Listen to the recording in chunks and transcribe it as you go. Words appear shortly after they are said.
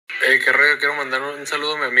Qué rollo, quiero mandar un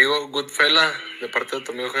saludo a mi amigo Goodfella de parte de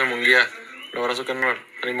tu amigo Jaime Munguía. Un abrazo, carnal.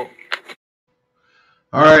 Ánimo.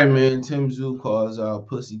 All right, man. Tim Tszyu calls out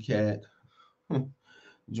Pussycat,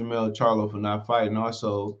 Jermell, Charlo for not fighting.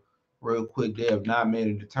 Also, real quick, they have not made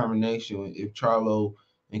a determination if Charlo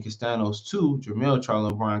and Castanos 2, Jermell, Charlo,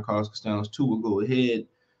 and Brian Carlos Castanos 2 will go ahead.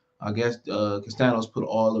 I guess Castanos put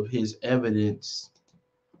all of his evidence,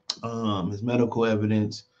 his medical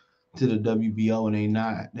evidence, to the WBO, and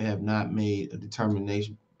they have not made a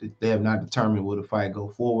determination. They have not determined will the fight go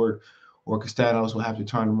forward, or Castanos will have to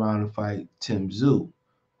turn around and fight Tim Tszyu.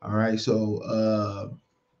 All right, so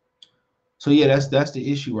yeah, that's the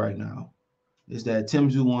issue right now. Is that Tim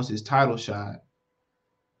Tszyu wants his title shot,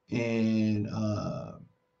 and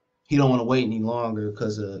he don't want to wait any longer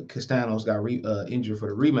because Castanos got injured for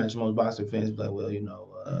the rematch. Most boxing fans be like, well,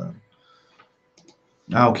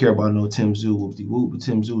 I don't care about no Tim Tszyu whoop-de-whoop, but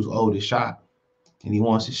Tim Tszyu's owed his shot, and he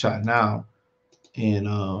wants his shot now, and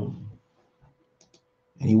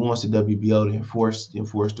he wants the WBO to enforce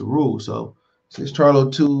the rule. So since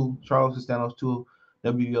Charlo Castanos 2,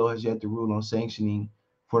 WBO has yet to rule on sanctioning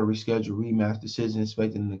for the rescheduled rematch decision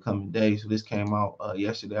expected in the coming days. So this came out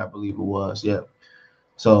yesterday, I believe it was. Yeah.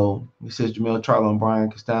 So it says Jermell Charlo and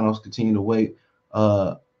Brian Castanos continue to wait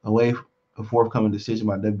away a forthcoming decision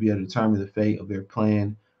by WBO to determine the fate of their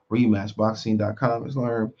planned rematch. Boxing.com has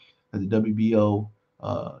learned that the WBO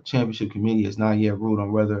Championship Committee has not yet ruled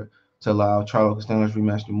on whether to allow Charlo Castanos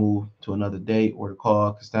rematch to move to another date or to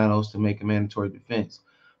call Castanos to make a mandatory defense.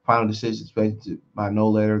 Final decision expected by no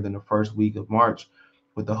later than the first week of March,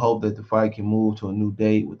 with the hope that the fight can move to a new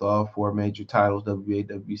date with all four major titles, WBA,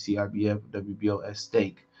 WBC, IBF, and WBO, at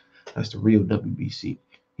stake. That's the real WBC.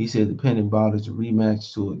 He said the pending bout is a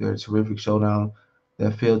rematch to their terrific showdown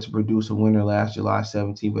that failed to produce a winner last July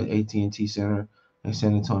 17th at AT&T Center in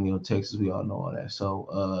San Antonio, Texas. We all know all that.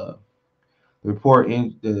 So the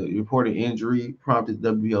reported injury prompted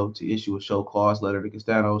the WBO to issue a show cause letter to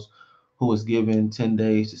Castanos, who was given 10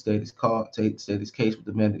 days to state his case with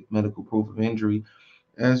the medical proof of injury.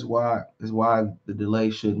 As why the delay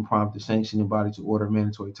shouldn't prompt the sanctioning body to order a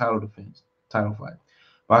mandatory title fight.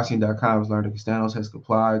 Boxing.com has learned that Castanos has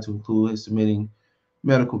complied to include his submitting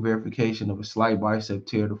medical verification of a slight bicep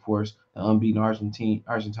tear to force the unbeaten Argentine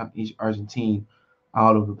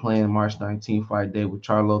out of the planned March 19th fight date with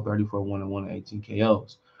Charlo 34-1-1 and 18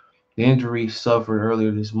 KOs. The injury suffered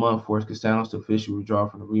earlier this month forced Castanos to officially withdraw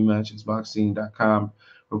from the rematch, as Boxing.com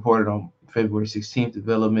reported on February 16th.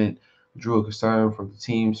 Development drew a concern from the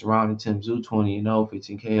team surrounding Tim Tszyu, 20-0,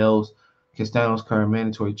 15 KOs. Castanos' current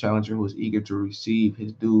mandatory challenger, who is eager to receive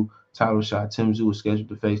his due title shot. Tim Tszyu was scheduled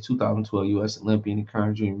to face 2012 U.S. Olympian and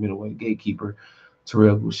current junior middleweight gatekeeper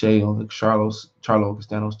Terrell Boucher on the Charlo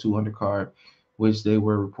Castanos 2 undercard, which they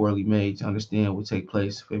were reportedly made to understand would take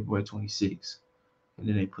place February 26th. And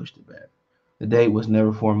then they pushed it back. The date was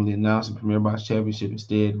never formally announced, and Premier Box Championship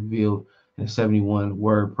instead revealed in a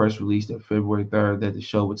 71-word press release that February 3rd that the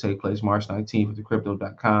show would take place March 19th at the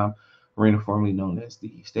Crypto.com arena, formerly known as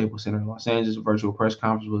the Staples Center in Los Angeles. A virtual press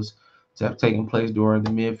conference was to have taken place during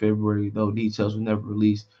the mid-February, though details were never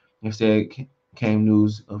released. Instead, came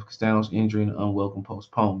news of Castanos' injury and an unwelcome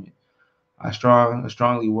postponement. A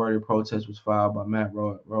strongly worded protest was filed by Matt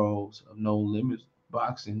Rose of No Limits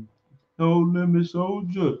Boxing. No Limit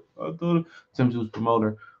Soldier. I thought Tim Tszyu's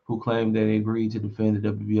promoter, who claimed that they agreed to defend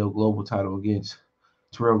the WBO global title against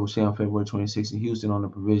Terrell Boucher on February 26 in Houston on the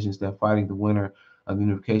provisions that fighting the winner of the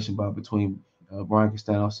unification bout between Brian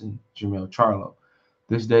Castanos and Jermell Charlo.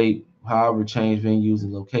 This date, however, changed venues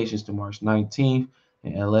and locations to March 19th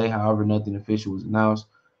in LA. However, nothing official was announced.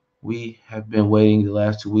 We have been waiting the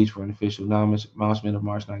last 2 weeks for an official announcement of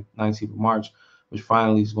March 19th of March, which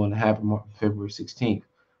finally is going to happen February 16th.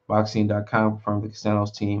 Boxing.com confirmed the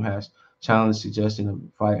Castanos team has challenged suggestion of the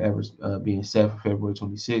fight ever being set for February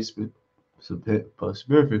 26th, but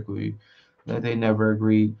specifically that they never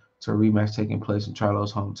agreed to a rematch taking place in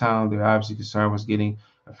Charlo's hometown. Their obviously concern was getting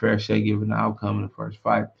a fair shake given the outcome in the first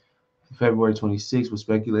fight. February 26th was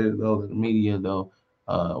speculated, though, that the media,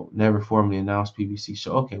 never formally announced PBC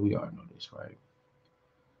show. Okay, we already know this, right?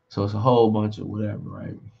 So it's a whole bunch of whatever,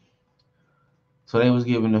 right? So they was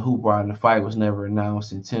given the hoop rod, and the fight was never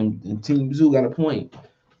announced. And Tim Tszyu got a point.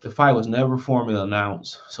 The fight was never formally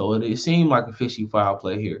announced, so it seemed like a fishy foul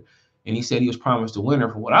play here. And he said he was promised a winner.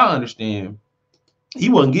 From what I understand, he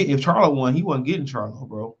wasn't getting. If Charlo won, he wasn't getting Charlo,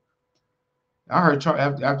 bro. I heard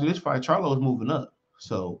after this fight, Charlo was moving up.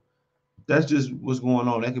 So that's just what's going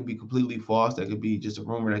on. That could be completely false. That could be just a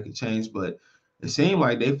rumor that could change. But it seemed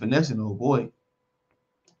like they finessing old boy.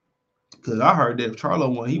 Because I heard that if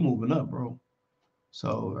Charlo won, he moving up, bro.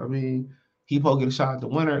 So, I mean, he supposed to get a shot at the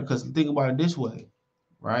winner. Because think about it this way,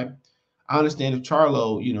 right? I understand if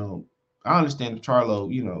Charlo,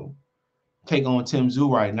 take on Tim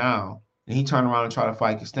Tszyu right now, and he turn around and try to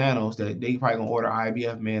fight Castanos, that they probably gonna order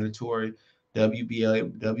IBF mandatory,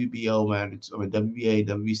 WBO mandatory, WBA,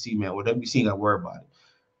 WBC man. Well, WBC ain't got to worry about it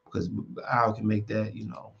because Al can make that,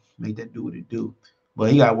 make that do what it do.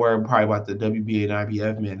 But he got to worry probably about the WBA and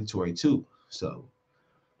IBF mandatory too. So,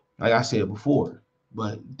 like I said before,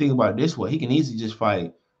 but think about it this way: he can easily just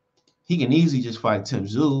fight. He can easily just fight Tim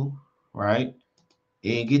Tszyu, right,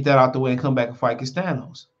 and get that out the way and come back and fight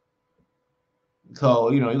Castanos.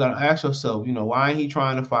 So, you gotta ask yourself, why ain't he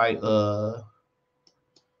trying to fight Tim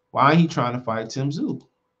Tszyu?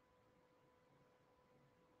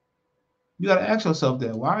 You gotta ask yourself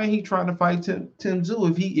that. Why ain't he trying to fight Tim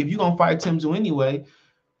Tszyu? If you gonna fight Tim Tszyu anyway,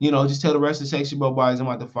 just tell the rest of the section bro bodies I'm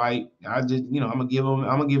about to fight. I'm gonna give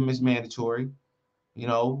him his mandatory,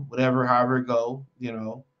 whatever, however it go,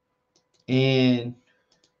 and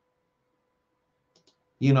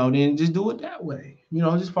then just do it that way.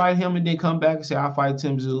 Just fight him and then come back and say I'll fight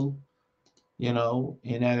Tim Tszyu, and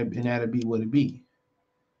that'll be what it be.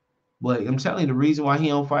 But I'm telling you, the reason why he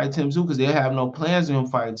don't fight Tim Tszyu because they have no plans of him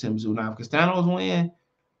fighting Tim Tszyu. Now, if Castanos win,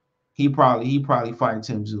 he probably fight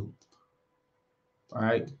Tim Tszyu. All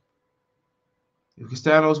right. If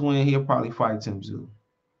Castanos win, he'll probably fight Tim Tszyu.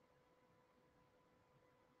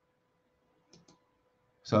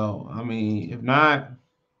 So, I mean, if not,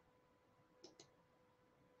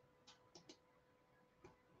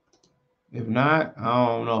 I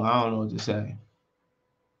don't know. I don't know what to say.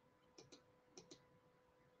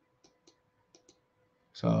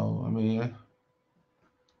 So, I mean,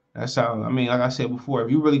 that's how. I mean, like I said before,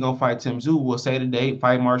 if you really gonna fight Tim Tszyu, we'll say the date,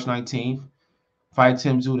 fight March 19th, fight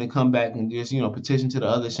Tim Tszyu, then come back and just petition to the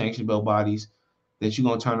other sanctioned belt bodies that you're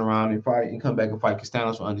gonna turn around and fight and come back and fight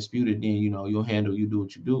Castanos for undisputed. Then you do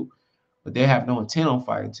what you do. But they have no intent on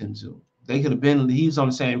fighting Tim Tszyu. They could have been. He was on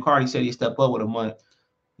the same card. He said he'd step up with a month.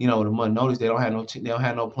 With a month notice. They don't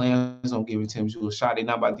have no plans on giving Tim Tszyu a shot. They're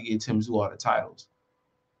not about to give Tim Tszyu all the titles.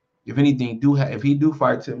 If anything, if he do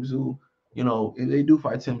fight Tim Tszyu, if they do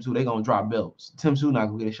fight Tim Tszyu, they're gonna drop belts. Tim Tszyu not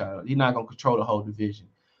gonna get a shot. He's not gonna control the whole division.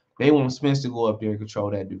 They want Spence to go up there and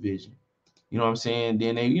control that division. You know what I'm saying?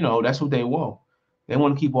 Then they, that's what they want. They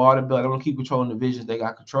want to keep all the belts. They want to keep controlling the divisions they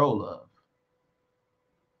got control of.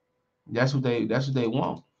 That's what they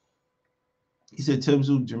want. He said Tim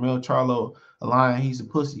Tszyu, Jermell, Charlo, a lion. He's a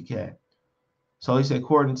pussycat. So he said,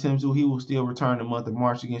 according to Tim Tszyu, he will still return the month of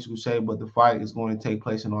March against Goucher, but the fight is going to take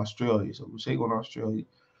place in Australia. So Goucher going to Australia.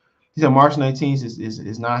 He said March 19th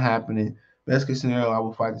is not happening. Best case scenario, I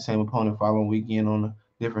will fight the same opponent following weekend on a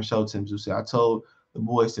different show. Tim Tszyu said, I told the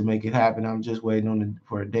boys to make it happen. I'm just waiting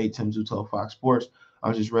for a date. Tim Tszyu told Fox Sports,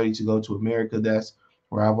 I'm just ready to go to America. That's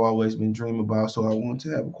where I've always been dreaming about. So I want to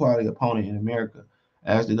have a quality opponent in America.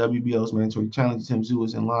 As the WBO's mandatory challenge, Tim Tszyu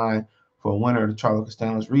is in line for a winner of the Charlo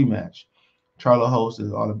Castanos rematch. Charlo holds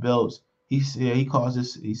all the belts. He said he calls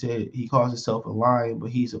himself a lion,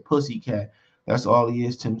 but he's a pussycat. That's all he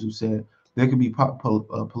is, Tim Tszyu said. There could be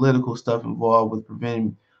political stuff involved with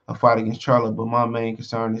preventing a fight against Charlo, but my main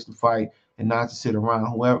concern is to fight and not to sit around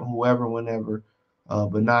whoever, whenever,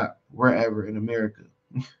 but not wherever in America.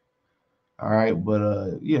 All right,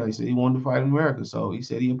 but yeah, he said he wanted to fight in America, so he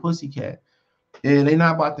said he a pussycat. And they're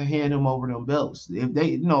not about to hand him over them belts. If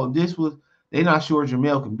they, they're not sure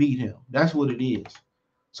Jermell can beat him. That's what it is.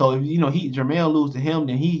 So if Jermell lose to him,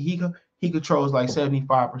 then he controls like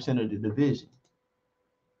 75% of the division.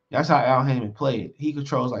 That's how Al Heyman played. He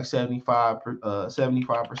controls like 75%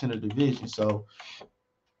 of the division. So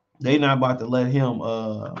they're not about to let him.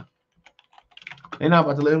 They're not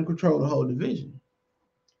about to let him control the whole division.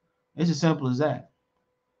 It's as simple as that.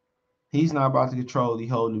 He's not about to control the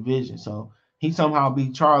whole division. So he somehow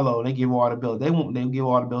beat Charlo and they give all the belts. They give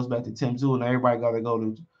all the belts back to Tim Tszyu, and everybody got to go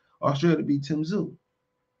to Australia to beat Tim Tszyu.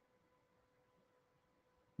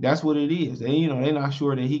 That's what it is. They're not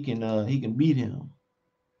sure that he can beat him.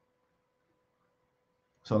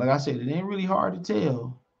 So like I said, it ain't really hard to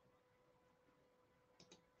tell.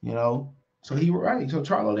 So he right. So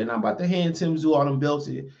Charlo, they're not about to hand Tim Tszyu all them belts.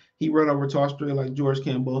 He run over to Australia like George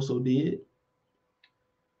Camboso did.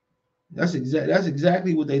 That's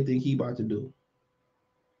exactly what they think he about to do.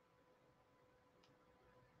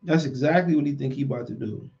 That's exactly what he think he about to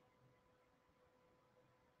do.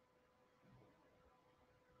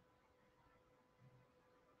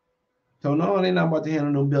 So no, they're not about to hand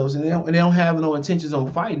him them belts, and they don't have no intentions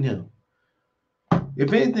on fighting him.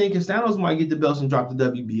 If anything, Castanos might get the belts and drop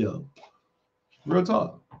the WBO. Real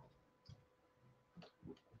talk.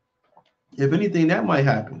 If anything, that might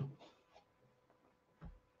happen.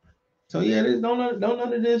 So yeah, don't none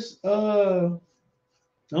of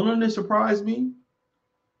this surprise me.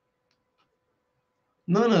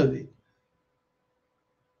 None of it.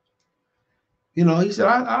 You know, he said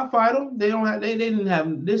I fight them. They don't have they didn't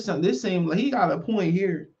have this same like he got a point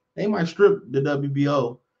here. They might strip the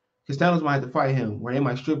WBO. Castanos might have to fight him, or they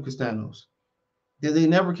might strip Castanos. They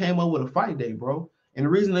never came up with a fight day, bro. And the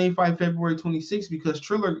reason they fight February 26th because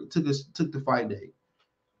Triller took the fight day.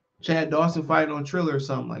 Chad Dawson fighting on Triller or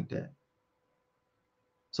something like that.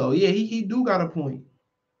 So yeah, he do got a point.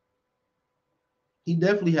 He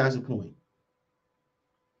definitely has a point.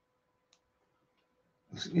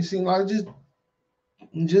 It seems like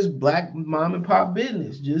just black mom and pop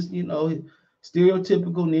business. Just stereotypical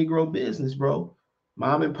Negro business, bro.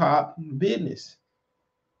 Mom and pop business.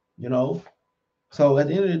 You know. So at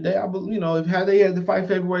the end of the day, I believe, if had they had to fight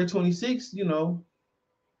February 26th,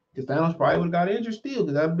 the Thanos probably would have got injured still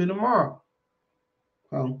because that would have been tomorrow.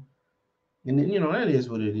 And then that is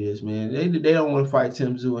what it is, man. They don't want to fight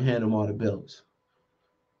Tim Tszyu and hand him all the belts.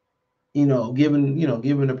 Given the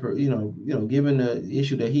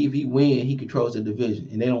issue that if he win, he controls the division,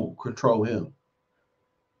 and they don't control him.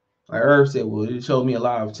 Like Irv said, well, it showed me a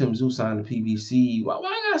lot of Tim Tszyu signing the PBC. Why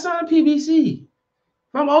I gotta sign a PBC?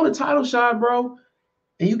 If I'm on the title shot, bro,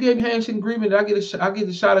 and you gave me handshake agreement, I get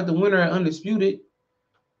the shot at the winner at Undisputed.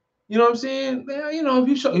 You know what I'm saying?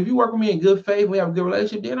 If you work with me in good faith, we have a good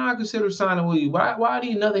relationship, then I consider signing with you. Why I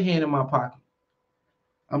need another hand in my pocket?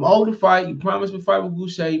 I'm old to fight. You promised me to fight with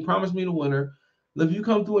Boucher. You promised me the winner. If you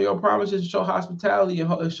come through with your promises and show hospitality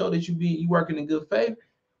and show that you working in good faith,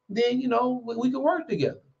 then we can work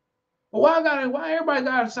together. But why everybody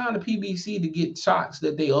gotta sign a PBC to get shots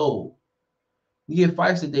that they owe? You get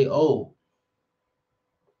fights that they owe.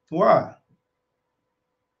 Why?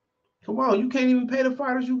 Come on, you can't even pay the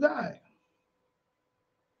fighters you got.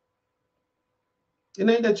 It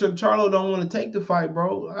ain't that your Charlo don't want to take the fight,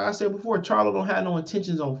 bro. Like I said before, Charlo don't have no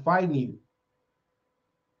intentions on fighting you.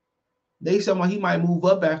 They somehow he might move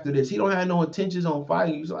up after this. He don't have no intentions on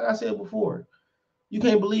fighting you. So like I said before, you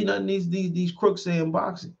can't believe nothing these crooks say in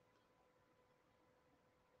boxing.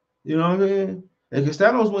 You know what I mean? And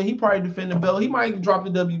Castanos, when he probably defend the belt, he might drop the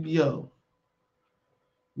WBO.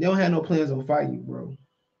 They don't have no plans on fighting you, bro.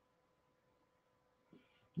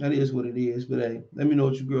 That is what it is. But hey, let me know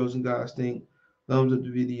what you girls and guys think. Thumbs up the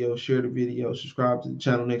video, share the video, subscribe to the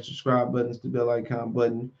channel. Next subscribe button is the bell icon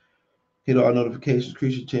button. Hit all notifications,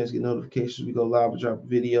 increase your chance to get notifications. We go live and drop a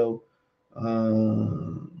video. Check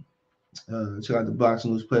out the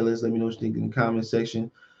Boxing News playlist. Let me know what you think in the comment section.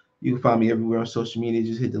 You can find me everywhere on social media.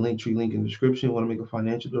 Just hit the Linktree link in the description. Want to make a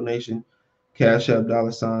financial donation? Cash App, $,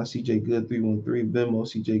 CJ Good 313, Venmo,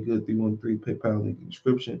 CJ Good 313, PayPal link in the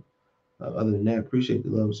description. Other than that, appreciate the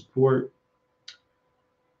love and support.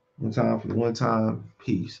 One time for the one time.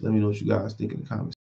 Peace. Let me know what you guys think in the comments.